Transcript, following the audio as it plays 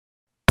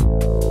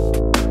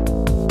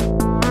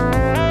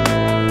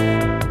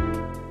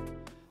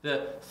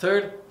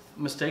third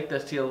mistake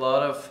that I see a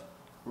lot of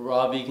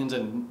raw vegans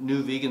and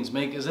new vegans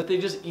make is that they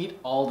just eat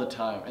all the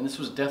time, and this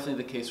was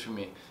definitely the case for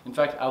me. In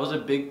fact, I was a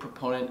big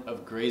proponent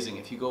of grazing.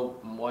 If you go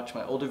and watch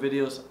my older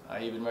videos,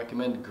 I even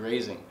recommend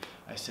grazing.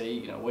 I say,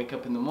 you know, wake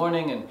up in the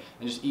morning and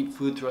just eat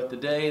food throughout the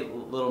day,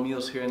 little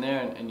meals here and there,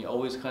 and you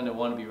always kind of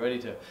want to be ready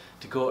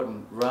to go out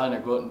and run,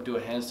 or go out and do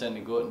a handstand,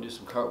 and go out and do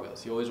some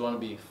cartwheels. You always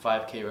want to be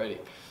 5K ready.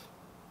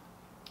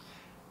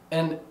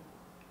 And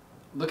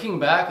looking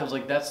back, I was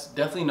like, that's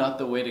definitely not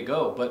the way to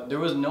go. But there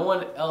was no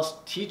one else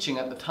teaching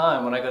at the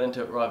time when I got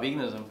into raw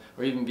veganism,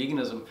 or even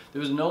veganism. There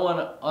was no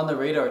one on the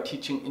radar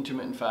teaching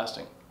intermittent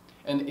fasting.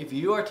 And if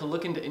you are to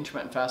look into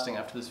intermittent fasting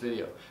after this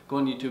video, go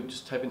on YouTube,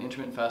 just type in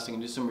intermittent fasting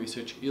and do some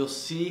research. You'll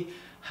see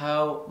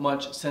how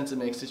much sense it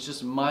makes. It's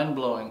just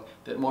mind-blowing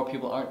that more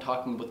people aren't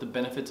talking about the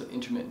benefits of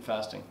intermittent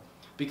fasting.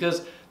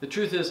 Because the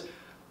truth is,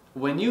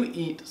 when you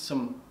eat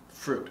some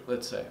fruit,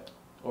 let's say,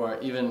 or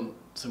even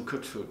some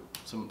cooked food,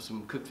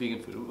 some cooked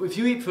vegan food. If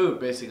you eat food,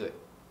 basically,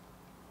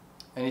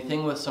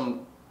 anything with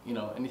some, you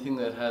know, anything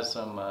that has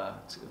some,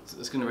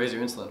 it's going to raise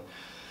your insulin.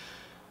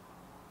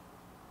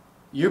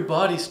 Your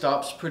body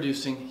stops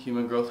producing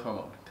human growth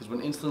hormone, because when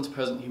insulin's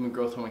present, human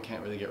growth hormone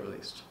can't really get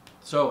released.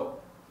 So,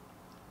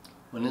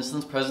 when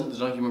insulin's present,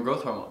 there's no human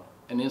growth hormone,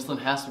 and insulin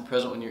has to be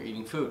present when you're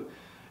eating food.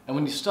 And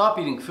when you stop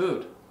eating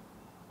food,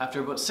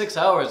 after about 6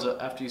 hours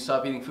after you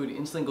stop eating food,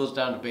 insulin goes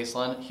down to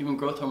baseline, human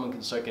growth hormone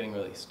can start getting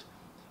released.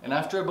 And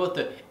after about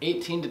the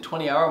 18 to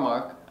 20 hour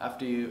mark,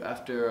 after you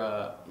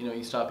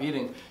stop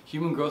eating,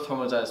 human growth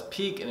hormone is at its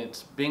peak, and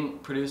it's being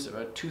produced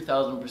about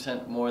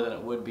 2,000% more than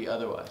it would be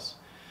otherwise.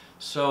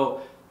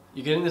 So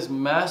you're getting this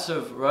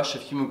massive rush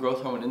of human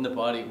growth hormone in the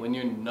body when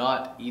you're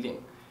not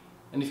eating.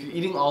 And if you're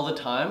eating all the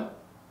time,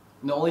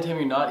 and the only time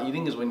you're not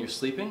eating is when you're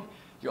sleeping,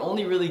 you're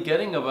only really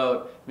getting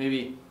about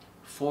maybe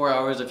 4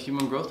 hours of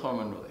human growth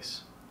hormone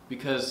release.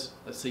 Because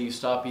let's say you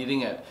stop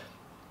eating at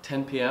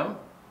 10 p.m.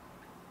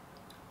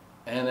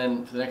 and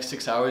then for the next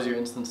 6 hours your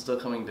insulin's still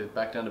coming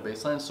back down to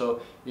baseline,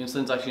 so your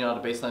insulin's actually not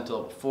at baseline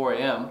until 4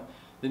 a.m.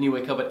 Then you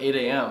wake up at 8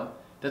 a.m.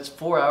 That's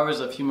 4 hours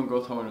of human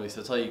growth hormone release.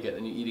 That's all you get.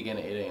 Then you eat again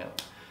at 8 a.m.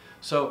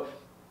 So,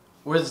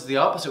 whereas the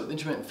opposite with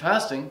intermittent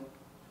fasting,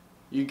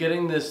 you're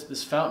getting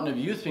this fountain of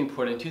youth being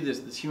poured into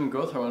this human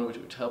growth hormone,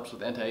 which helps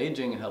with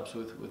anti-aging and helps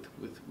with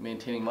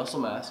maintaining muscle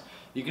mass.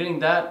 You're getting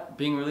that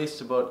being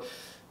released about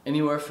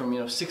anywhere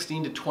from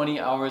 16 to 20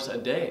 hours a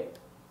day.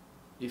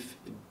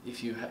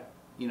 If you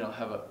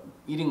have a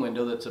eating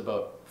window that's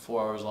about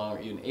 4 hours long,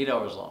 or even 8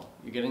 hours long,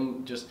 you're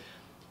getting just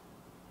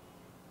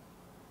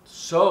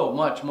so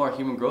much more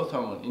human growth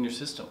hormone in your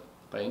system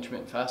by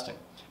intermittent fasting.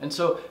 And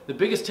so the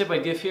biggest tip I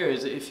give here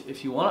is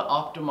if you want to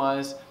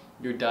optimize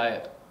your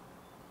diet,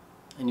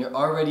 and you're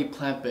already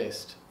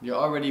plant-based, you're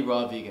already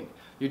raw vegan,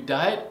 your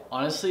diet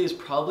honestly is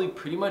probably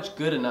pretty much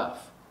good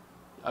enough.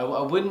 I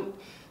wouldn't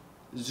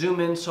zoom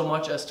in so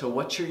much as to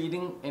what you're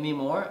eating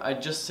anymore.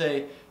 I'd just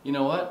say, you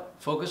know what,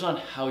 focus on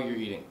how you're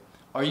eating.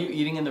 Are you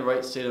eating in the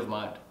right state of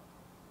mind?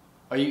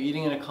 Are you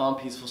eating in a calm,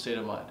 peaceful state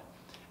of mind?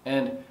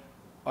 And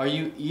are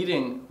you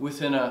eating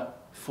within a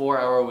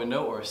 4-hour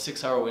window, or a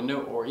 6-hour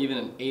window, or even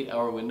an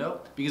 8-hour window?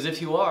 Because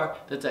if you are,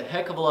 that's a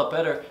heck of a lot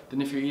better than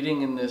if you're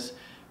eating in this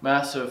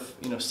massive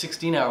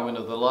 16-hour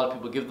window that a lot of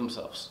people give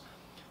themselves.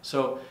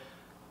 So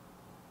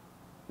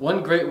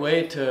one great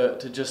way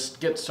to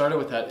just get started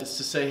with that is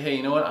to say, hey,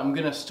 you know what, I'm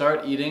going to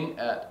start eating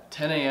at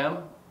 10 a.m.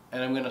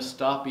 and I'm going to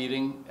stop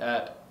eating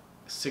at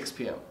 6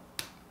 p.m.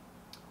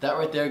 That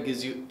right there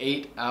gives you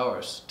 8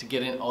 hours to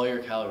get in all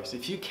your calories.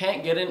 If you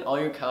can't get in all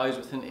your calories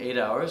within 8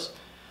 hours,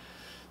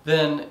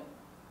 then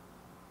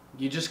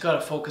you just got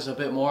to focus a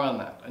bit more on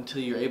that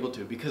until you're able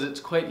to, because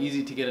it's quite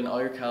easy to get in all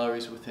your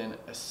calories within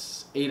a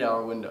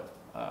 8-hour window.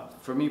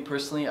 For me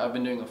personally, I've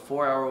been doing a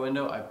 4-hour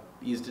window. I've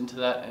eased into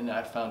that, and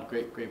I found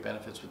great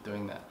benefits with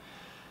doing that.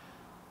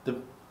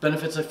 The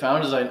benefits I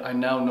found is I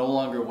now no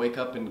longer wake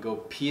up and go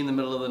pee in the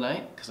middle of the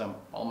night, because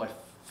all my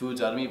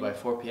food's out of me by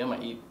 4 p.m. I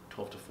eat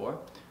 12 to 4.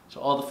 So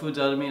all the food's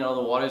out of me and all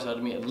the water's out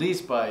of me at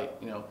least by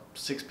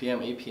 6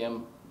 p.m., 8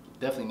 p.m.,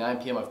 definitely 9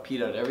 p.m. I've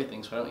peed out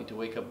everything, so I don't need to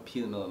wake up and pee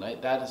in the middle of the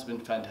night. That has been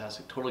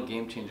fantastic, total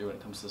game changer when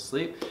it comes to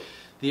sleep.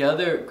 The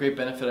other great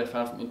benefit I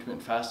found from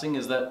intermittent fasting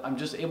is that I'm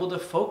just able to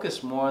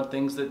focus more on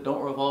things that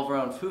don't revolve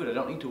around food. I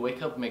don't need to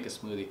wake up and make a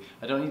smoothie.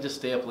 I don't need to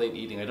stay up late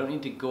eating. I don't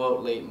need to go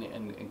out late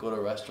and go to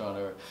a restaurant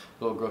or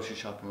go grocery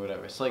shopping or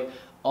whatever. It's like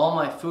all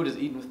my food is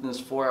eaten within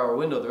this 4-hour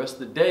window. The rest of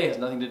the day has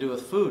nothing to do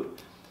with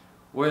food.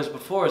 Whereas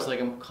before, it's like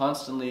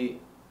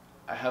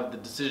I have the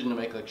decision to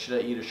make, like, should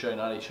I eat or should I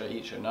not eat, should I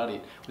eat, should I not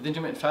eat. With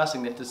intermittent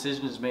fasting, that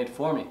decision is made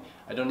for me.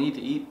 I don't need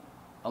to eat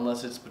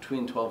unless it's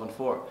between 12 and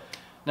 4.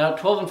 Now,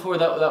 12 and 4,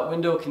 that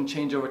window can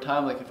change over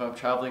time. Like if I'm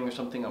traveling or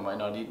something, I might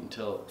not eat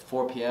until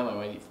 4 p.m. I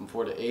might eat from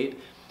 4 to 8.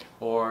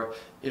 Or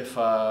if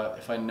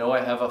I know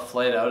I have a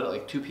flight out at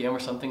like 2 p.m. or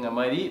something, I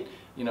might eat,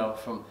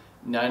 from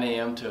 9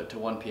 a.m. to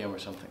 1 p.m. or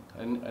something.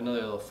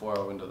 Another little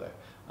 4-hour window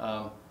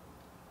there.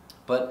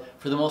 But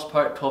for the most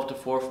part, 12 to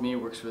 4 for me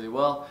works really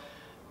well.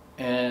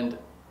 And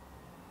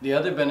the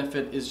other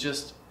benefit is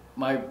just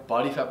my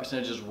body fat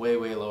percentage is way,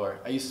 way lower.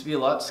 I used to be a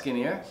lot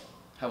skinnier,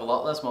 have a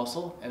lot less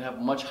muscle, and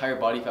have much higher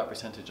body fat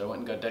percentage. I went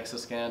and got DEXA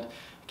scanned,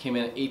 came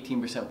in at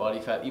 18% body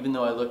fat, even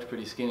though I looked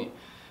pretty skinny.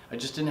 I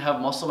just didn't have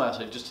muscle mass,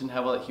 I just didn't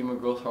have all that human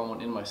growth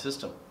hormone in my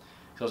system,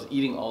 because I was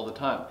eating all the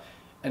time.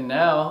 And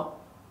now,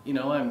 you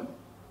know,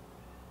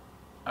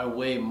 I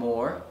weigh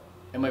more,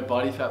 and my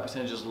body fat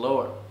percentage is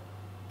lower.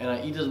 And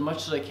I eat as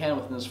much as I can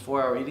within this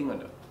 4-hour eating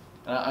window.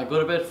 And I go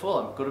to bed full,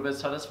 I go to bed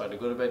satisfied, I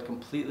go to bed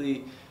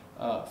completely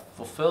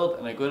fulfilled,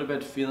 and I go to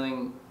bed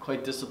feeling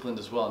quite disciplined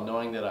as well,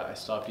 knowing that I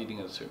stopped eating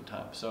at a certain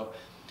time. So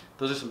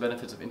those are some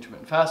benefits of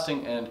intermittent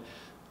fasting. And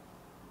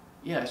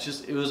yeah,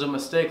 it was a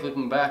mistake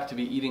looking back to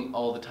be eating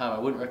all the time. I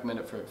wouldn't recommend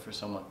it for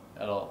someone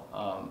at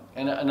all.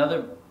 And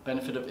another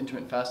benefit of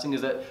intermittent fasting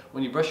is that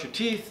when you brush your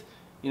teeth,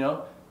 you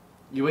know,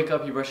 you wake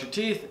up, you brush your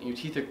teeth, and your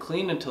teeth are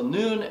clean until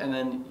noon, and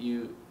then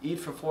you eat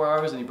for 4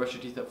 hours, and you brush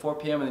your teeth at 4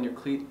 p.m., and then your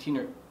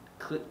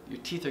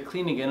teeth are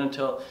clean again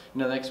until, you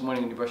know, the next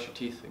morning when you brush your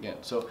teeth again.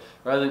 So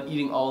rather than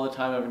eating all the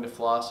time, having to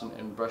floss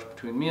and brush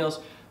between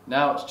meals,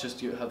 now it's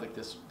just you have like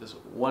this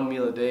 1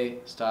 meal a day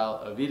style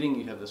of eating.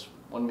 You have this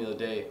 1 meal a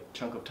day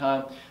chunk of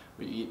time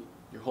where you eat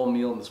your whole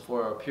meal in this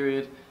 4-hour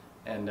period,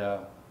 and it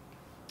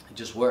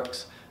just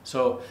works.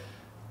 So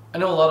I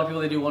know a lot of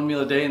people, they do 1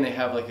 meal a day and they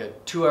have like a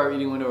 2-hour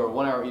eating window or a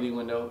 1-hour eating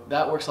window.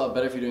 That works a lot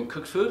better if you're doing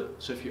cooked food.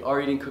 So if you are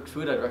eating cooked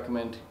food, I'd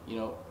recommend, you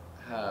know,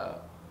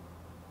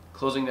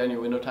 closing down your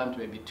window time to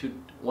maybe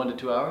 1 to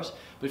 2 hours.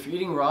 But if you're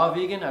eating raw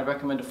vegan, I'd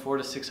recommend a 4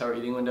 to 6 hour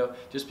eating window,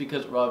 just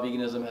because raw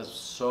veganism has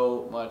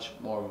so much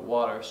more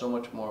water, so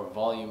much more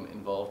volume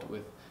involved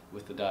with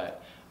the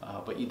diet.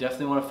 But you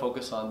definitely want to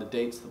focus on the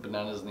dates, the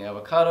bananas, and the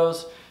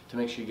avocados to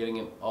make sure you're getting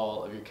in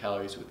all of your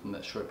calories within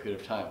that short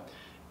period of time.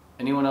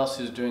 Anyone else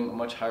who's doing a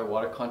much higher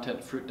water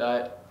content fruit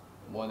diet,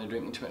 when they're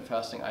doing intermittent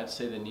fasting, I'd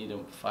say they need a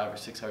 5 or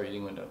 6 hour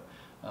eating window,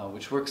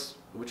 which works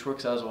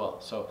as well.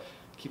 So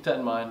keep that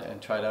in mind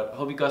and try it out. I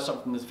hope you got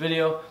something from this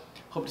video.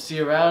 Hope to see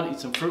you around, eat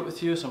some fruit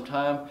with you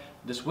sometime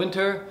this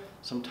winter,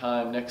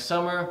 sometime next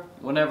summer,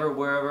 whenever,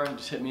 wherever.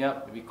 Just hit me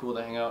up. It'd be cool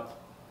to hang out.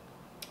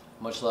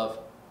 Much love.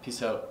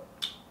 Peace out.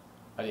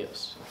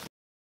 Adios.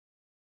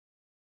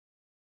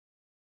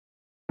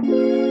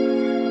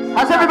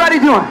 How's everybody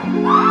doing?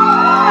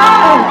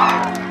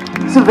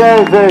 It's a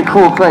very, very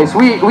cool place.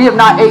 We have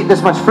not ate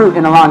this much fruit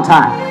in a long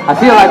time. I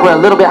feel like we're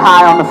a little bit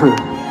high on the fruit.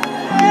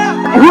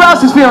 And who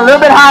else is feeling a little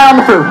bit high on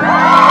the fruit?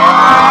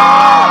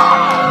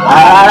 All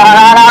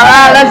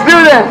right, let's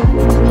do this.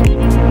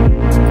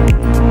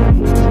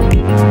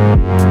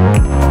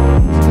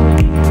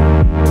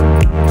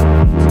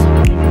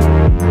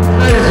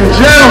 Ladies and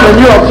gentlemen,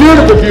 you are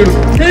beautiful,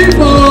 beautiful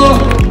people.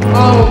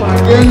 Oh my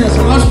goodness,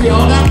 it must be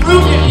all that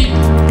fruit you eat.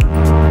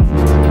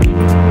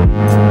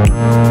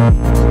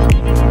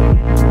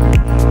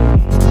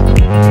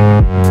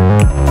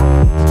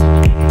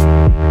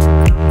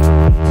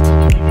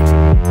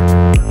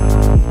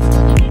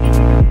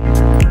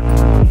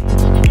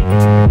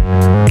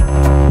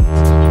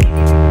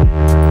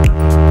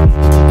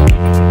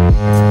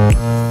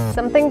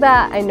 Something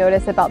that I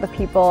notice about the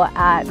people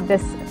at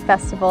this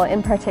festival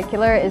in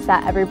particular is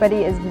that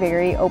everybody is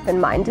very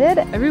open-minded.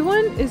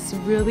 Everyone is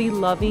really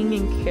loving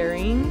and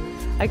caring.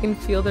 I can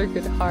feel their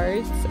good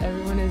hearts.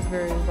 Everyone is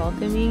very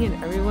welcoming,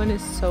 and everyone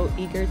is so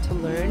eager to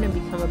learn and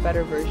become a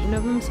better version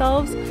of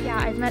themselves. Yeah,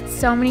 I've met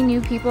so many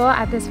new people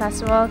at this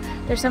festival.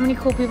 There's so many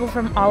cool people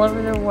from all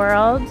over the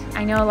world.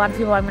 I know a lot of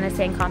people I'm going to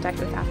stay in contact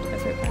with after the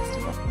fruit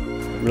festival.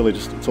 Really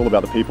just, it's all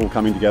about the people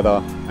coming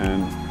together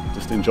and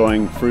just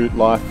enjoying fruit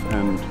life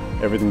and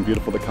everything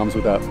beautiful that comes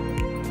with that.